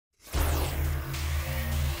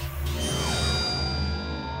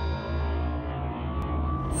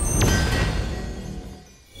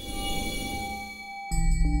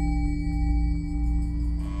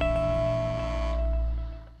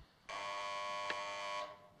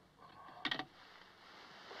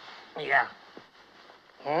Yeah.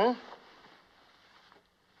 Hmm?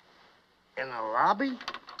 In the lobby?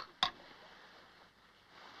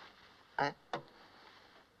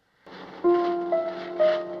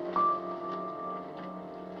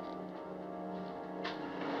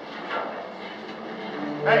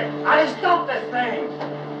 Hey, I stop this thing!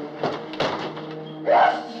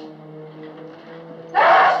 Yes!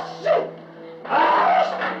 Yes!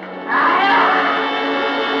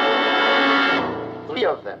 Three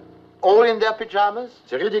of them, all in their pajamas?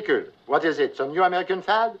 C'est ridicule. What is it, some new American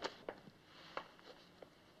fad?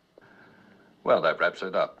 Well, that wraps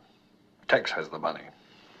it up. Tex has the money.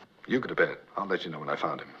 You go to bed. I'll let you know when I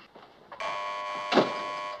found him.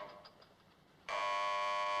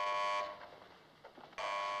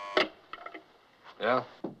 Yeah?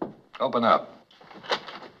 Open up.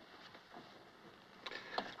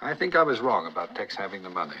 I think I was wrong about Tex having the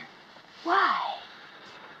money. Why?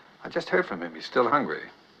 I just heard from him. He's still hungry.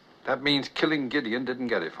 That means killing Gideon didn't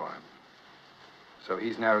get it for him. So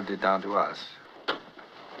he's narrowed it down to us.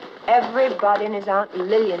 Everybody and his Aunt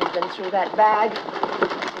Lillian's been through that bag,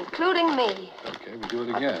 including me. Okay, we do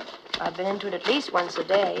it again. I've been into it at least once a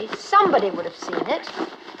day. Somebody would have seen it.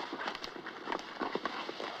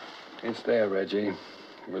 It's there, Reggie.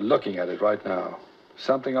 We're looking at it right now.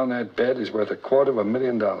 Something on that bed is worth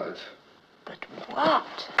 $250,000. But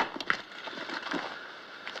what?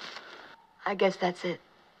 I guess that's it.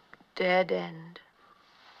 Dead end.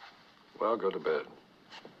 Well, go to bed.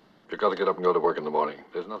 You've got to get up and go to work in the morning.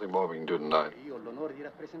 There's nothing more we can do tonight.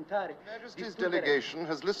 Majesty's delegation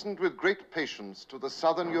has listened with great patience to the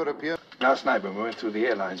Southern European... Last night when we went through the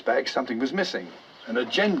airline's bag, something was missing. An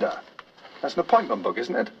agenda. That's an appointment book,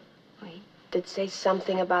 isn't it? He did say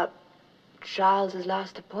something about Charles's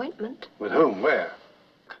last appointment. With whom? Where?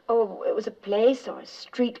 Oh, it was a place or a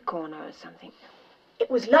street corner or something. It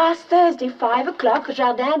was last Thursday, 5 o'clock,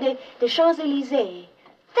 Jardin des Champs-Élysées.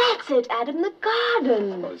 That's it, Adam, the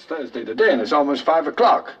garden. Well, it's Thursday today, and it's almost 5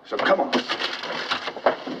 o'clock. So come on.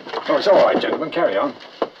 Oh, it's all right, gentlemen. Carry on.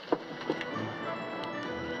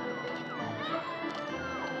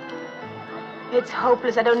 It's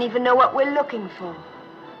hopeless. I don't even know what we're looking for.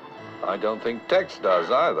 I don't think Tex does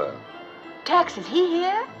either. Tex, is he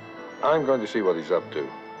here? I'm going to see what he's up to.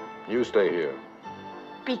 You stay here.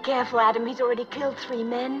 Be careful, Adam. He's already killed 3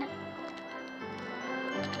 men.